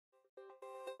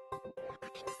Hi,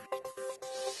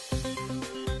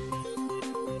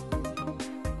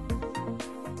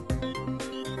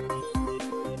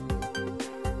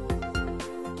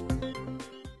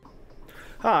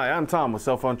 I'm Tom with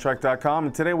cellphonetrek.com,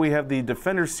 and today we have the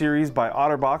Defender Series by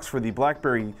Otterbox for the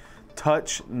BlackBerry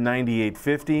Touch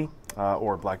 9850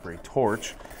 or BlackBerry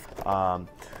Torch.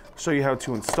 Show you how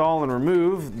to install and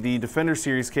remove the Defender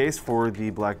Series case for the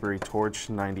BlackBerry Torch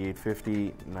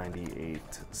 9850,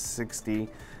 9860.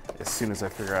 As soon as I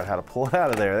figure out how to pull it out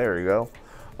of there, there we go.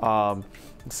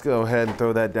 Let's go ahead and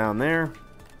throw that down there.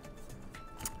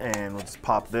 And we'll just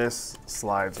pop this,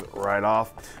 slides right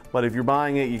off. But if you're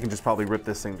buying it, you can just probably rip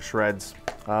this thing to shreds.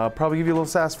 Probably give you a little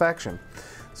satisfaction.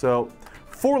 So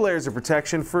 4 layers of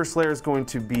protection. First layer is going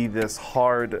to be this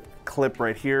hard clip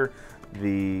right here.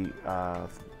 The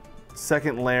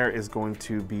second layer is going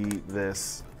to be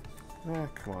this,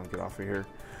 come on, get off of here.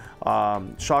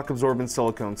 Shock absorbent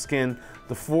silicone skin.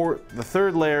 The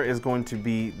third layer is going to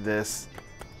be this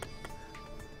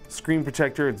screen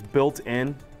protector. It's built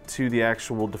in to the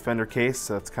actual Defender case,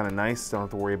 so that's kind of nice. Don't have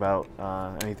to worry about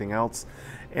anything else.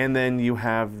 And then you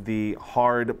have the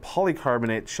hard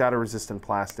polycarbonate shatter resistant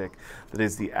plastic that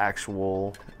is the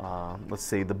actual, let's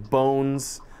say, the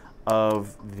bones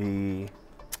of the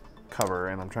cover.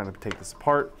 And I'm trying to take this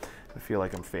apart. I feel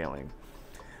like I'm failing.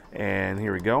 And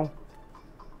here we go.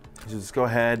 So just go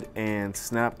ahead and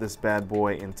snap this bad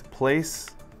boy into place.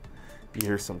 You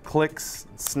hear some clicks,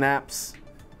 snaps,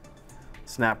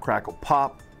 snap, crackle,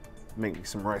 pop. Make me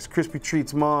some Rice Krispie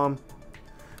treats, Mom.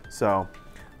 So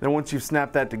then once you've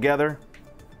snapped that together,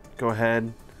 go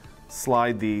ahead,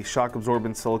 slide the shock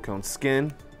absorbent silicone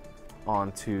skin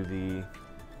onto the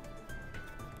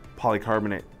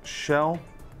polycarbonate shell.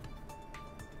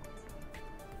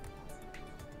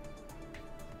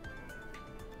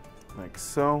 Like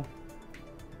so.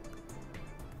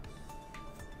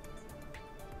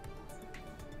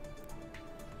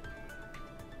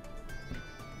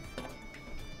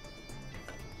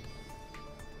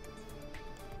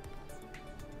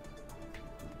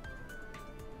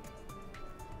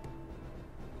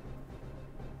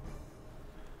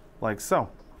 Like so.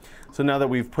 So now that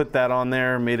we've put that on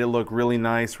there, made it look really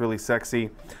nice, really sexy.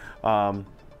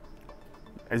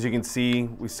 As you can see,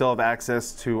 we still have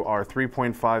access to our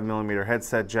 3.5mm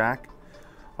headset jack.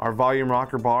 Our volume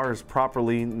rocker bar is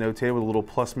properly notated with a little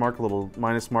plus mark, a little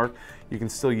minus mark. You can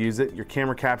still use it. Your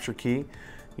camera capture key.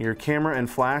 Your camera and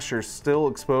flash are still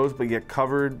exposed, but yet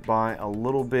covered by a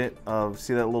little bit of,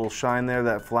 see that little shine there,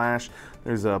 that flash?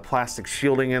 There's a plastic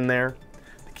shielding in there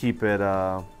to keep it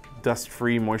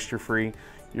dust-free, moisture-free.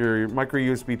 Your micro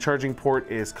USB charging port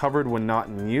is covered when not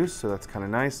in use, so that's kind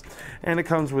of nice. And it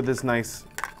comes with this nice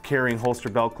carrying holster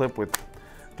belt clip with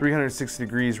 360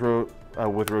 degrees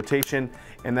with rotation,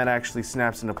 and that actually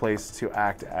snaps into place to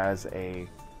act as a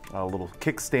little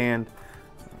kickstand.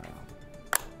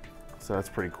 So that's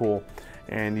pretty cool.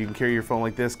 And you can carry your phone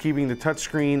like this, keeping the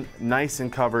touchscreen nice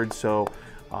and covered, so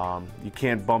you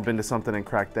can't bump into something and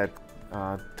crack that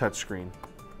touchscreen.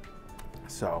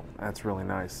 So that's really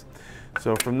nice.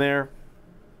 So from there,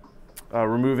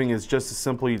 removing is just as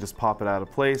simple. You just pop it out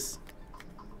of place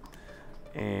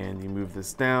and you move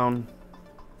this down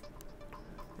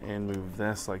and move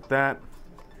this like that,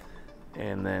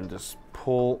 and then just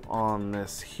pull on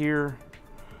this here,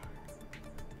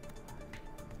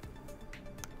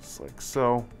 just like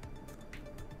so,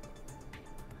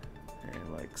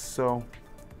 and like so,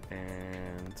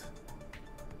 and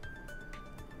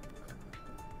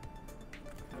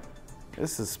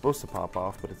this is supposed to pop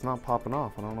off, but it's not popping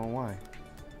off. I don't know why.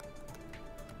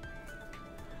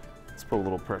 Let's put a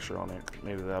little pressure on it.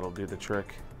 Maybe that'll do the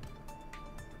trick.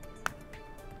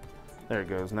 There it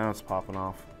goes. Now it's popping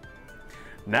off.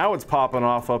 Now it's popping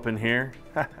off up in here.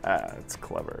 It's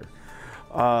clever.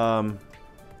 And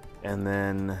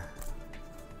then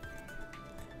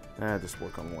just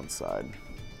work on one side.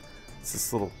 It's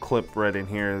this little clip right in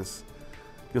here.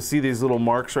 You'll see these little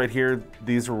marks right here.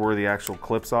 These are where the actual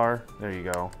clips are. There you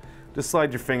go. Just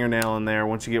slide your fingernail in there.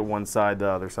 Once you get one side, the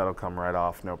other side will come right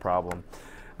off, no problem.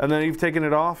 And then you've taken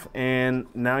it off, and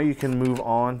now you can move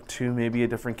on to maybe a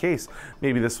different case.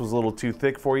 Maybe this was a little too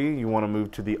thick for you. You want to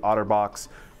move to the Otterbox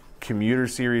Commuter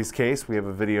Series case. We have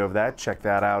a video of that. Check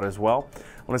that out as well. I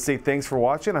want to say thanks for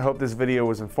watching. I hope this video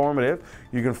was informative.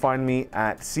 You can find me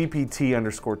at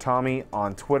CPT_Tommy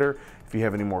on Twitter if you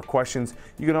have any more questions.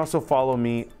 You can also follow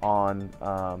me on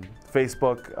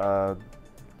Facebook.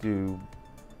 Do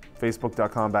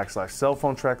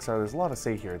facebook.com/cellphonetrek. Sorry, there's a lot to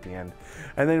say here at the end.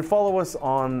 And then follow us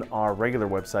on our regular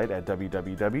website at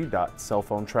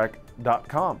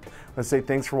www.cellphonetrek.com. Let's say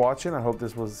thanks for watching. I hope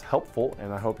this was helpful,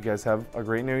 and I hope you guys have a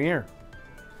great new year.